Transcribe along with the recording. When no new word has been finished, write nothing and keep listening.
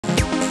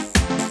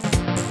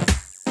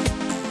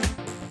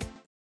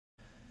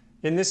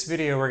In this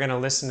video, we're going to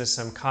listen to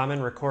some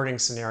common recording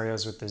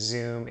scenarios with the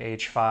Zoom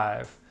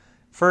H5.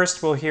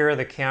 First, we'll hear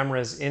the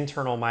camera's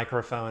internal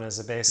microphone as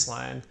a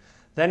baseline.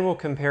 Then we'll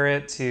compare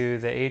it to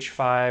the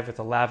H5 with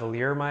a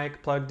lavalier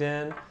mic plugged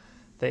in,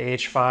 the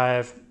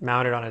H5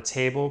 mounted on a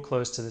table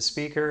close to the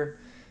speaker,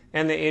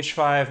 and the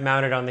H5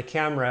 mounted on the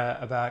camera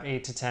about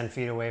 8 to 10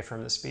 feet away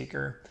from the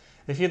speaker.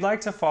 If you'd like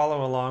to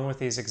follow along with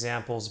these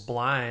examples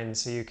blind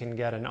so you can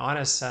get an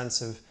honest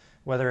sense of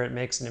whether it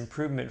makes an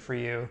improvement for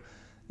you,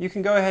 you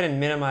can go ahead and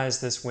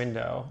minimize this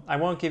window. I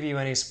won't give you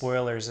any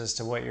spoilers as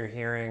to what you're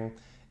hearing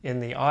in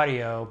the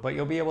audio, but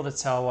you'll be able to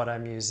tell what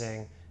I'm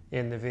using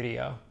in the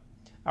video.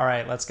 All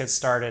right, let's get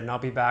started, and I'll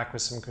be back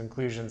with some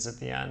conclusions at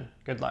the end.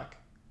 Good luck.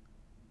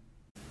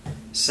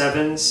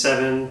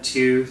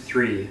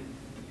 7723.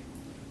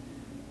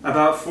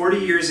 About 40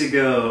 years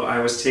ago, I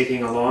was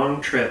taking a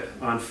long trip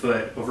on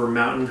foot over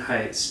mountain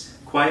heights,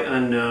 quite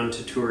unknown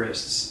to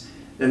tourists.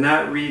 In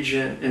that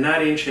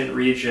ancient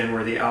region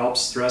where the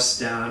Alps thrust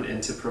down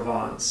into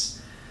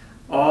Provence.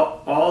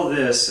 All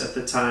this at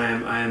the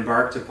time I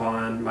embarked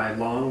upon my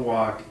long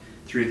walk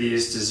through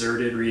these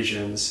deserted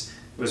regions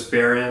was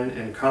barren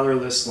and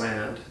colorless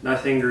land.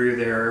 Nothing grew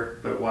there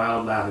but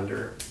wild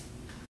lavender.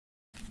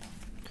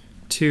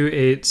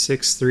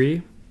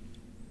 2863.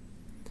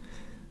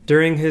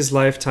 During his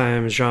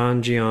lifetime,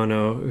 Gian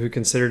Giono, who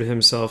considered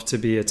himself to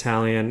be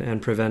Italian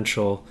and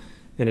Provençal,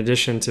 in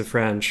addition to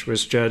French,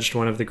 was judged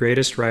one of the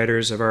greatest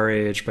writers of our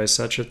age by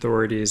such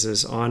authorities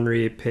as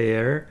Henri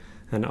Peyer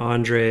and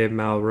André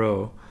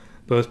Malraux.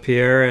 Both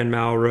Peyer and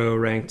Malraux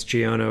ranked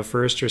Giono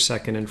first or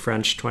second in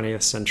French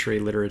 20th century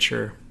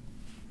literature.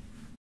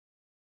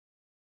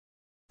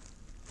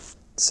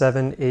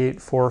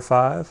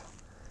 7845.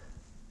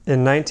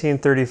 In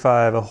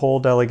 1935, a whole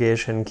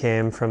delegation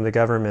came from the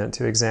government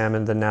to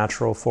examine the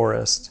natural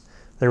forest.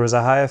 There was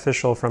a high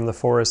official from the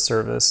Forest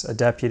Service, a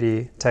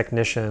deputy,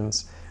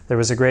 technicians. There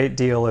was a great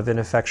deal of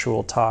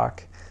ineffectual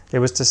talk. It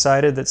was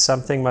decided that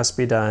something must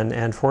be done,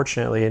 and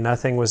fortunately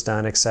nothing was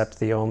done except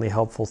the only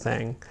helpful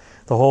thing.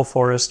 The whole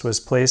forest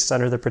was placed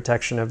under the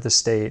protection of the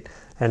state,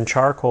 and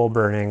charcoal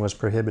burning was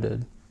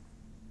prohibited.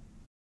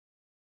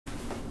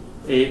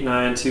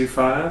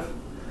 8925.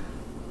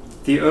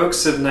 The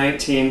oaks of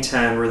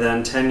 1910 were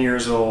then 10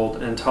 years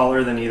old and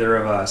taller than either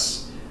of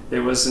us.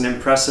 It was an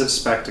impressive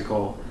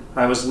spectacle.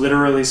 I was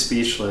literally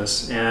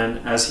speechless,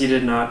 and as he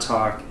did not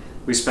talk,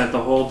 we spent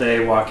the whole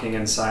day walking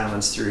in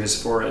silence through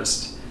his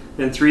forest.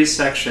 In 3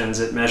 sections,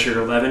 it measured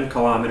 11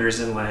 kilometers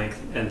in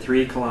length and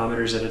 3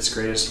 kilometers at its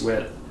greatest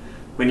width.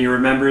 When you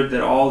remembered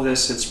that all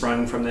this had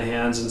sprung from the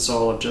hands and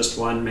soul of just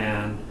one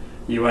man,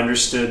 you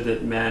understood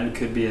that men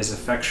could be as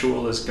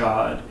effectual as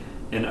God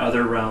in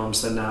other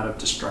realms than that of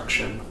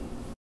destruction.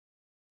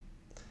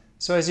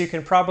 So as you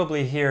can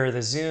probably hear,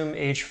 the Zoom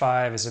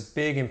H5 is a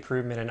big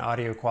improvement in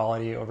audio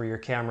quality over your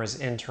camera's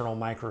internal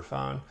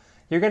microphone.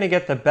 You're going to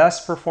get the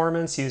best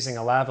performance using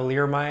a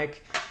lavalier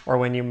mic or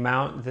when you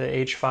mount the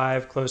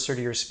H5 closer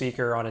to your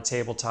speaker on a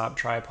tabletop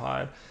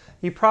tripod.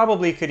 You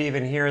probably could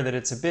even hear that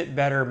it's a bit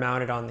better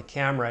mounted on the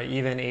camera,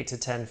 even 8 to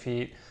 10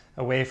 feet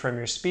away from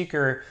your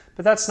speaker,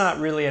 but that's not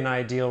really an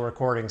ideal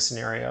recording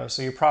scenario.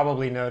 So you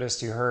probably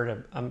noticed you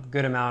heard a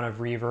good amount of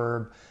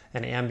reverb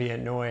and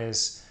ambient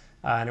noise,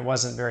 and it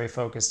wasn't very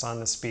focused on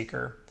the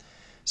speaker.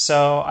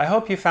 So I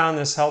hope you found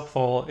this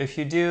helpful. If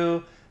you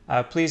do,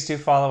 please do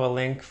follow a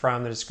link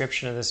from the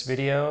description of this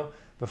video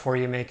before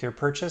you make your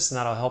purchase, and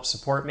that'll help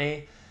support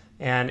me.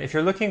 And if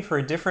you're looking for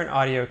a different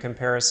audio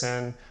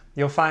comparison,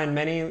 you'll find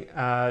many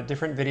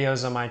different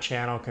videos on my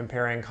channel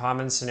comparing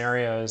common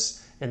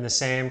scenarios in the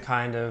same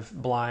kind of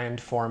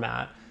blind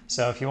format.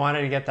 So if you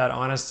wanted to get that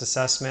honest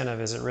assessment of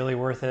is it really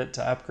worth it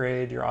to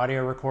upgrade your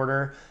audio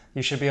recorder,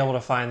 you should be able to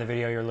find the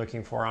video you're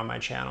looking for on my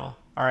channel.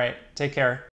 All right, take care.